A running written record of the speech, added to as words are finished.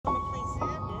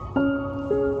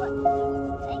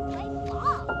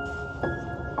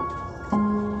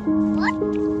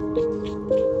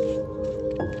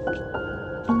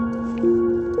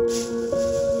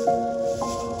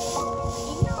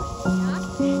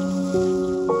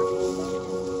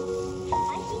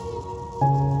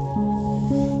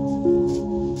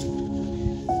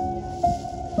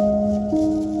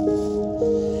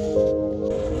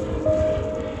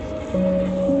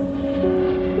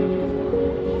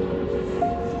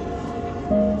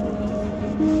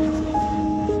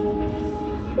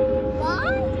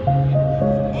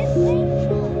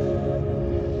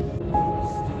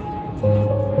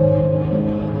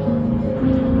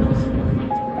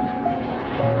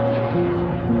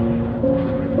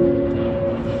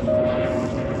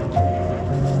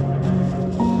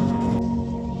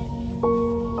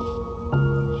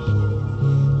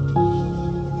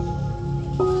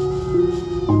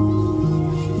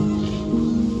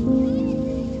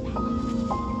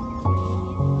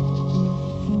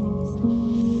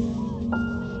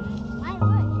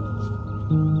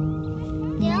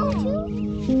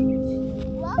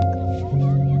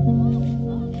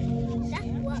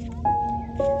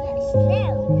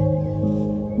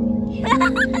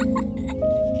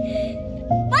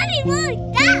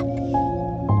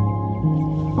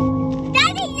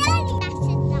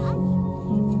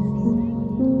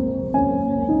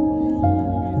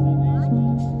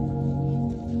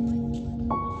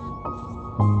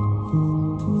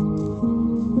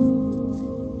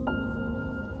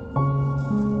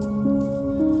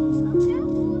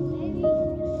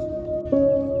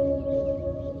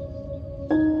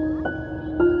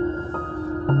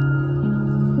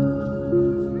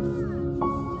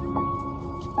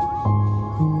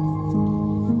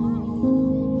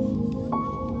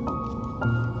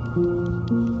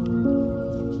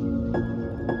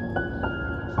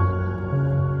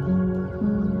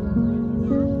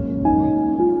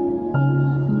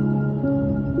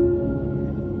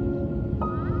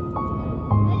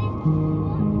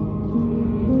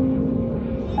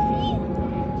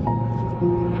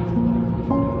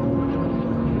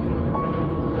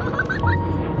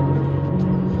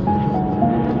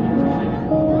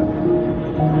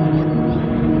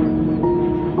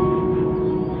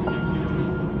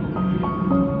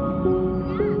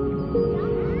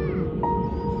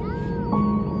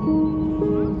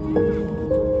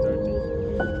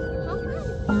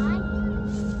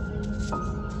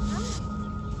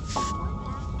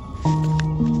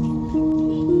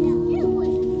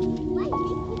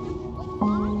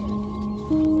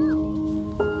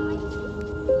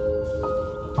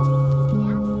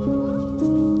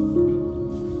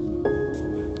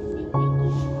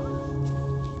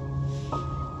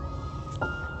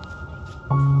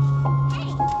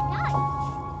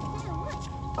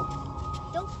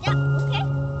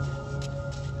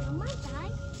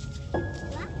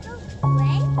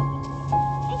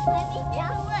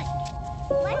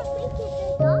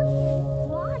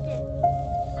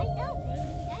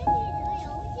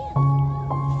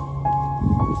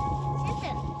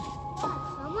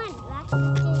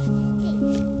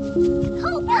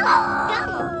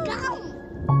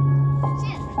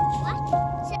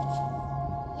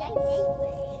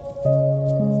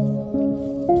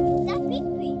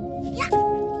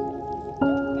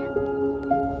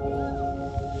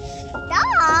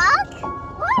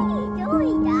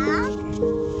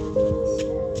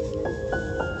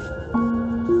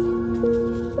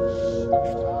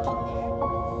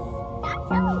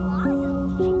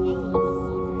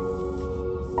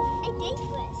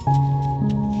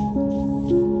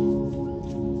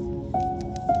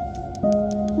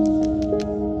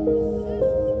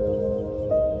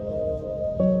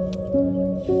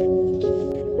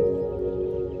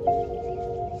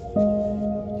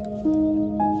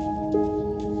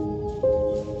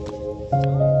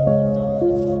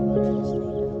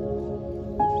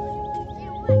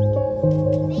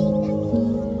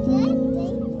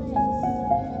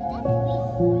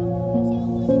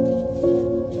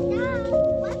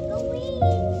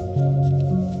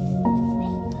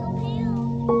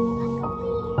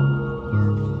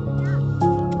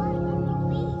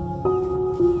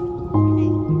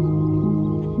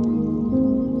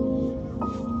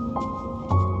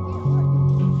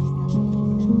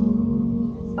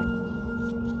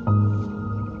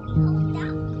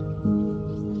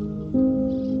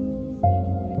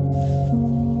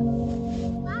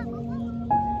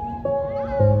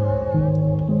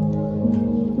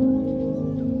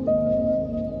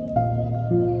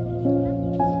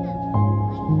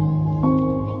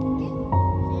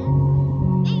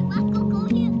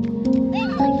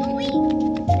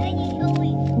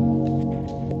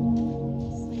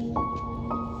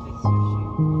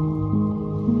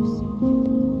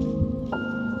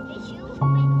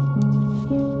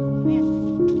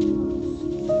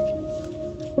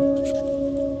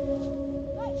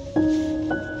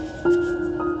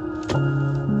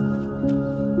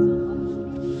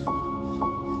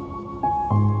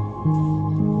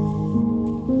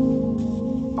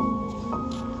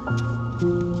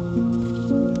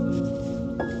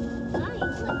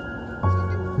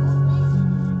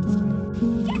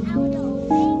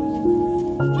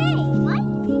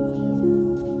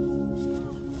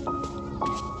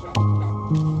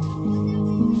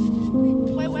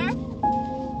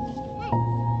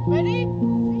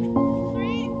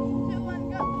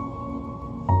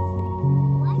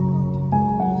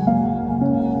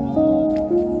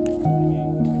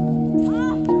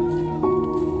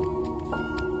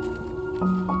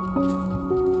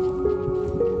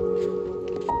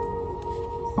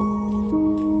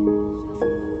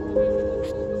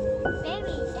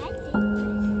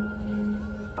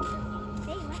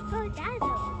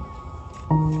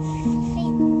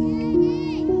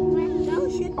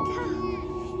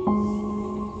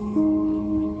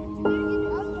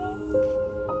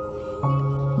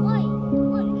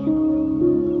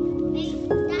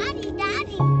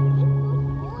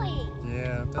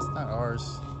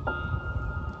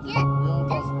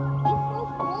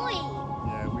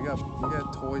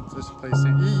Everybody's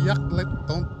saying, "Eee, yuck!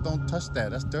 Don't touch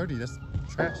that. That's dirty. That's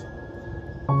trash."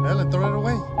 Ellen, throw it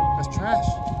away. That's trash.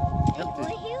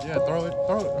 Empty. Yeah, throw it.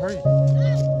 Hurry.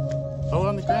 Throw it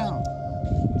on the ground.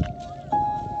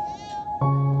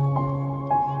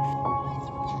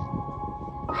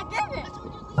 I did it.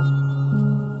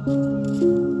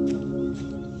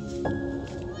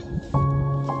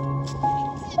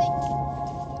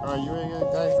 All right, you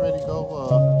guys ready to go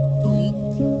eat?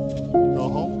 Go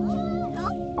home?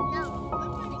 No.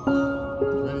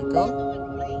 Ready to go?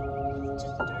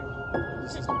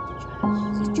 This is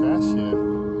trash here.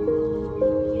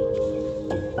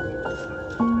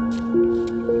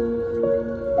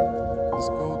 Let's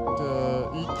go to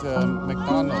eat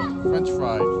McDonald's French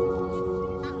fry.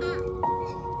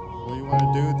 What do you want to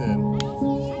do then?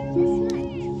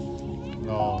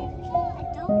 No.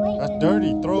 That's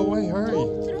dirty. Throw away. Hurry.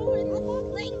 Throw it on the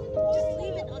plate. Just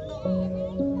leave it alone.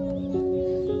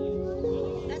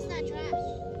 That's not trash.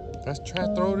 That's trash.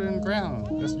 Throw it in the ground.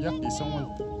 That's yucky.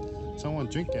 Someone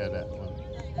drink out of that one.